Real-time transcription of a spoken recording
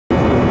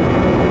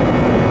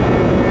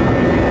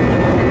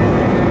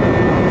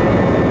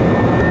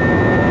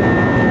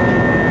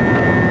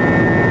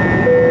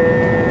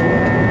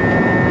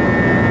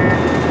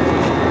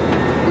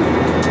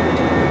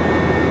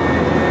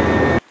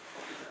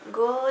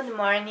Good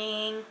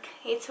morning.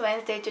 It's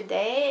Wednesday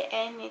today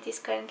and it is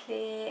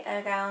currently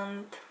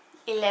around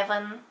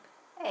 11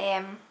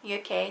 a.m.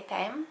 UK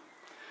time.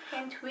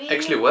 And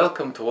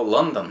welcome to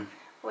London.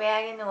 We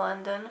are in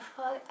London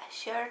for a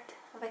short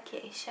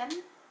vacation.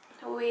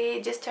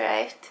 We just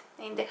arrived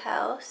in the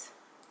house.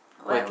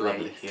 Quite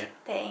lovely here.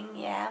 Staying,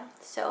 yeah.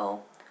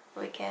 So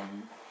we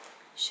can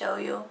show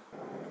you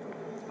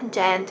a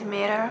giant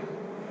mirror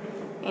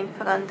in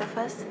front of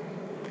us.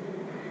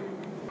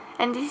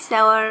 And this is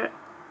our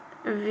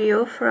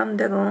view from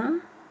the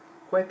room.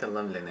 Quite a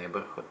lovely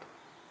neighborhood.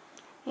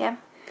 Yeah,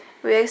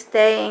 we are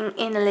staying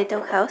in a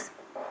little house.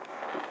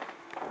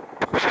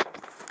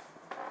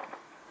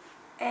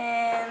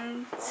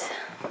 And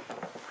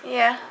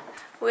yeah,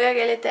 we are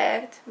really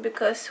tired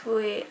because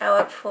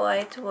our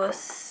flight was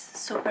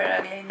super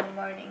early in the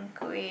morning.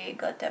 We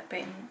got up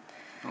in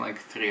like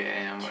 3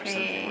 a.m. or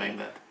something like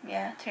that.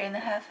 Yeah,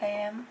 3:30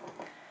 a.m.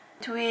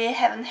 We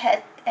haven't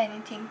had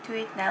anything to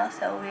eat now,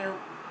 so we'll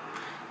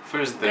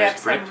first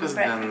there's breakfast,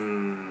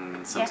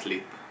 then some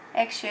sleep.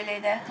 Actually,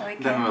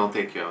 then we'll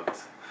take you out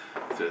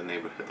to the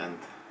neighborhood and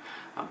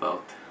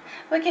about.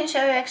 We can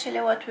show you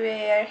actually what we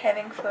are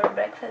having for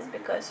breakfast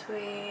because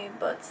we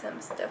bought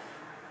some stuff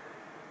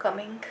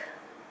coming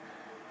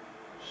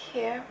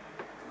here.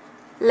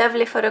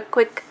 Lovely for a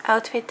quick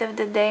outfit of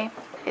the day.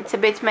 It's a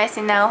bit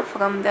messy now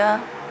from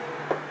the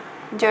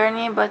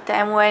journey, but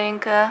I'm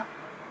wearing an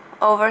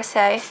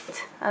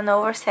oversized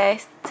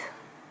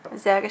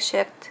Zara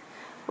shirt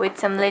with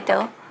some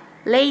little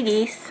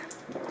ladies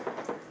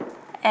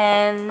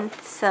and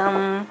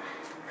some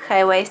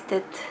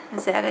high-waisted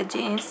Zara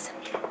jeans.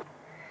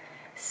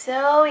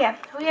 So yeah,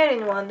 we are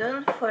in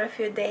London for a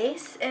few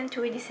days and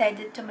we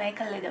decided to make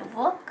a little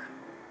vlog.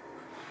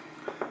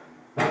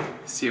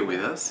 See you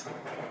with us.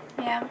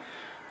 Yeah.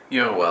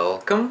 You're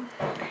welcome.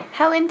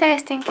 How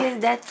interesting is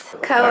that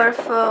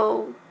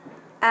colorful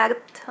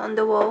art on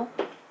the wall?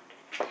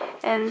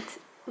 And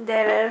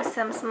there are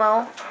some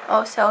small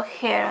also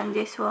here on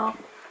this wall.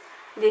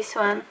 This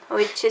one,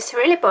 which is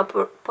really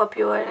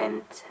popular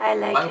and I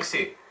like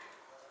Banksy. it.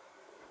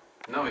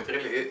 No,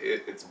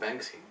 it's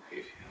Banksy.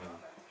 If you know.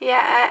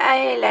 Yeah,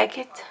 I like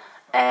it.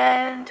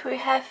 And we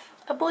have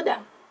a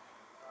Buddha.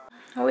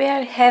 We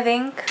are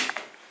having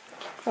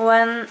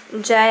one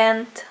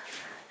giant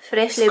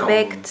freshly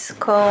baked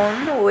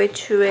scone,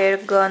 which we're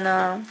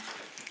gonna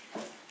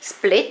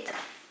split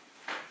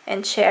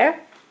and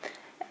share,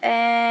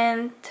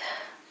 and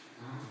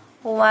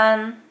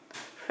one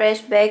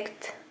fresh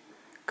baked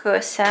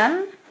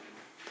croissant.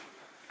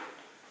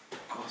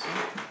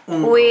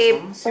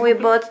 We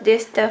bought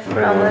this stuff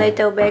from a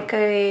little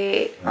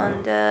bakery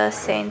on the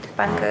St.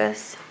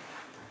 Pancras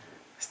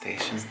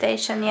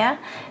station, yeah.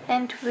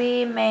 And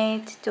we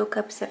made 2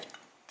 cups of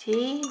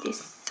tea.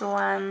 This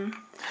one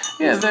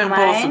is they're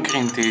mine. both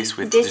green teas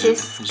with This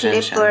is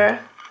ginseng. Clipper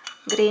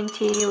green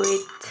tea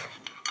with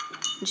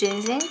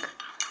ginseng,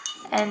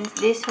 and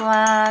this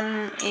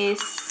one is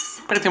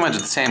pretty much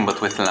the same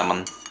but with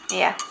lemon.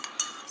 Yeah,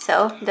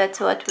 so that's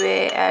what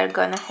we are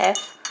gonna have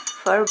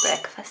for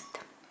breakfast.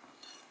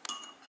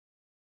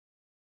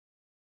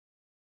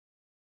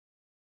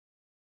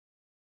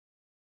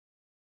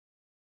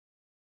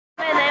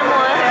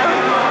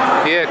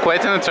 Yeah,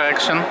 quite an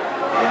attraction. Look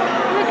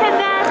at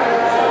that!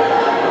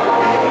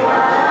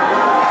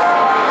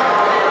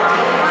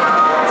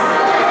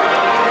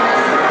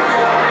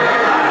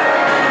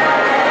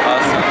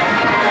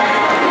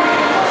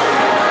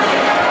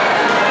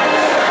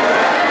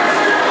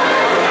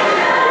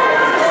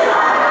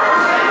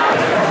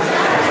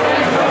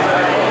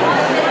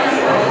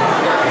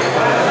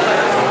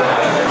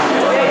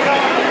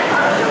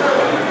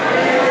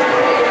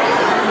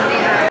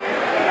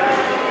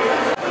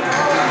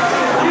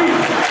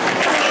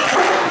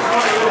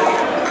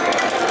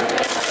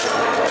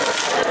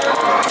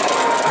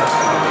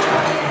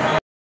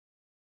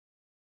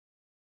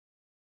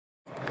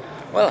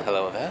 Well,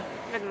 hello there.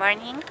 Good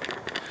morning.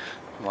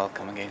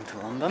 Welcome again to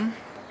London.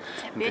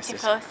 It's a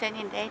beautiful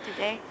sunny day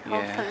today.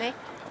 Hopefully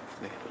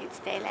it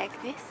stays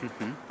like this.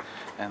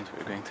 And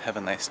we're going to have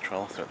a nice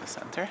stroll through the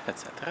center,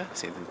 etc.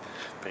 See the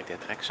pretty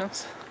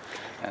attractions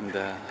and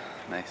the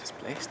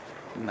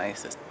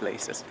nicest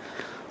places.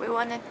 We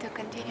wanted to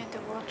continue to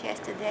walk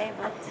yesterday,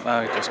 but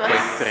it was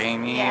quite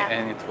rainy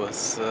and it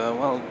was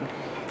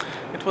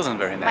it wasn't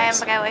very nice.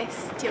 My umbrella is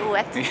still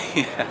wet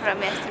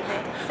from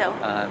yesterday. So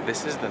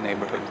this is the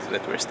neighborhood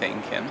that we're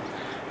staying in.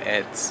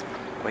 It's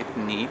quite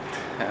neat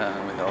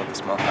with all the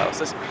small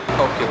houses.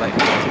 Hope you like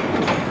it.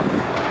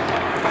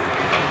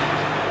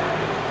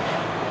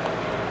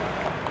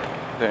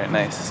 Very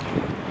nice.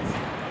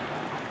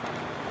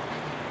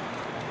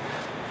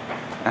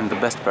 And the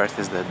best part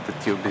is that the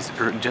tube is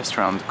just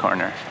around the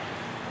corner.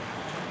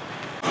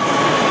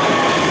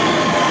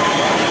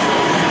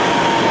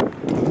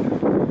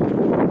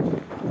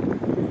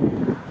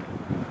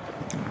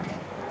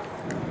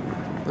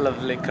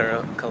 Lovely,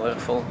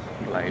 colorful,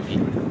 lively.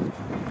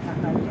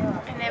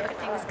 And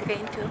everything is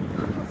green too.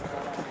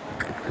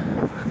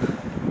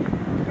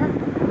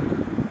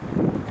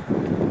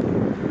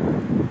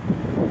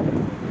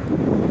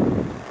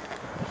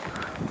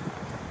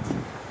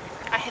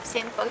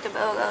 seen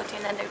Portobello out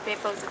in other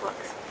people's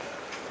vlogs.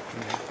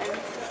 And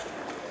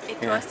it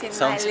Yeah, was in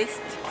sounds- my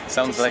list.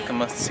 Sounds to like see. a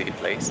must-see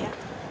place. Yeah.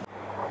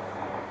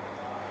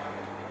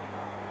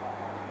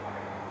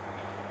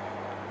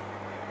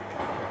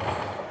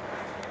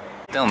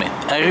 Tell me,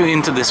 are you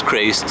into this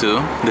craze too?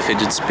 The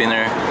fidget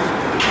spinner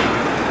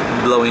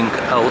blowing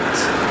out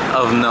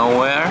of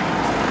nowhere?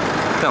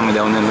 Tell me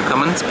down in the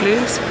comments,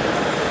 please.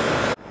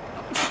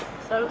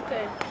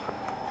 Okay.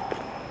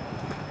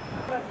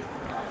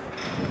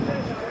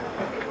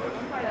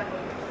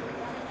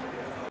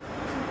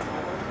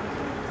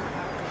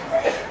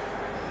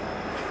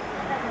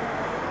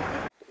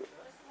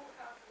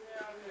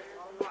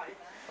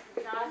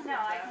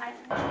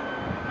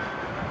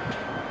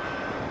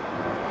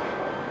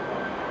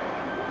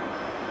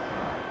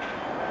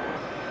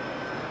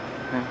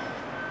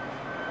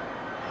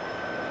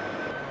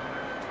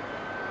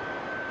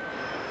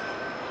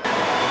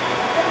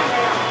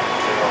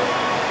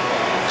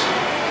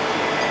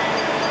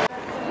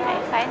 I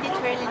find it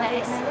really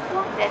nice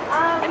that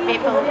the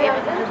people,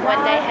 even when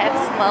they have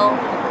small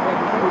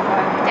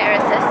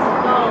terraces,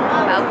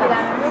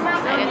 balconies,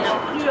 I don't know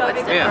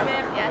what's the Yeah,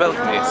 word.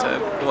 balconies,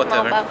 Small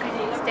whatever.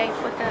 balconies, they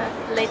put a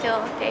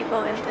little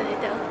table and a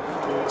little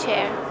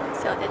chair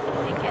so that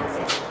they can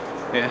sit.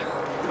 Yeah,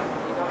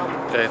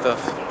 right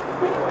off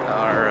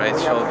our right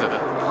shoulder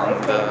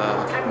on the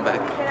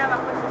back,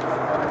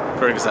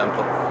 for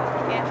example.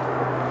 Yeah.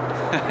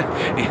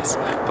 Yes,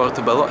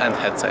 Portobello and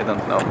hats. I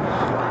don't know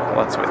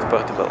what's with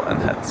Portobello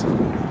and hats.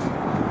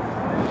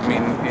 I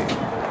mean,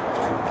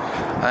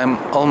 I'm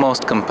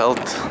almost compelled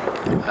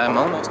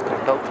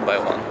to buy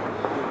one.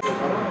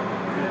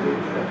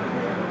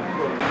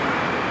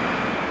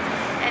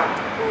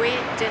 And we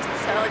just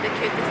saw the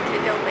cutest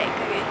little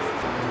bakeries.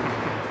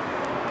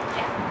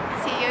 Yeah.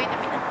 See you in a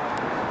minute.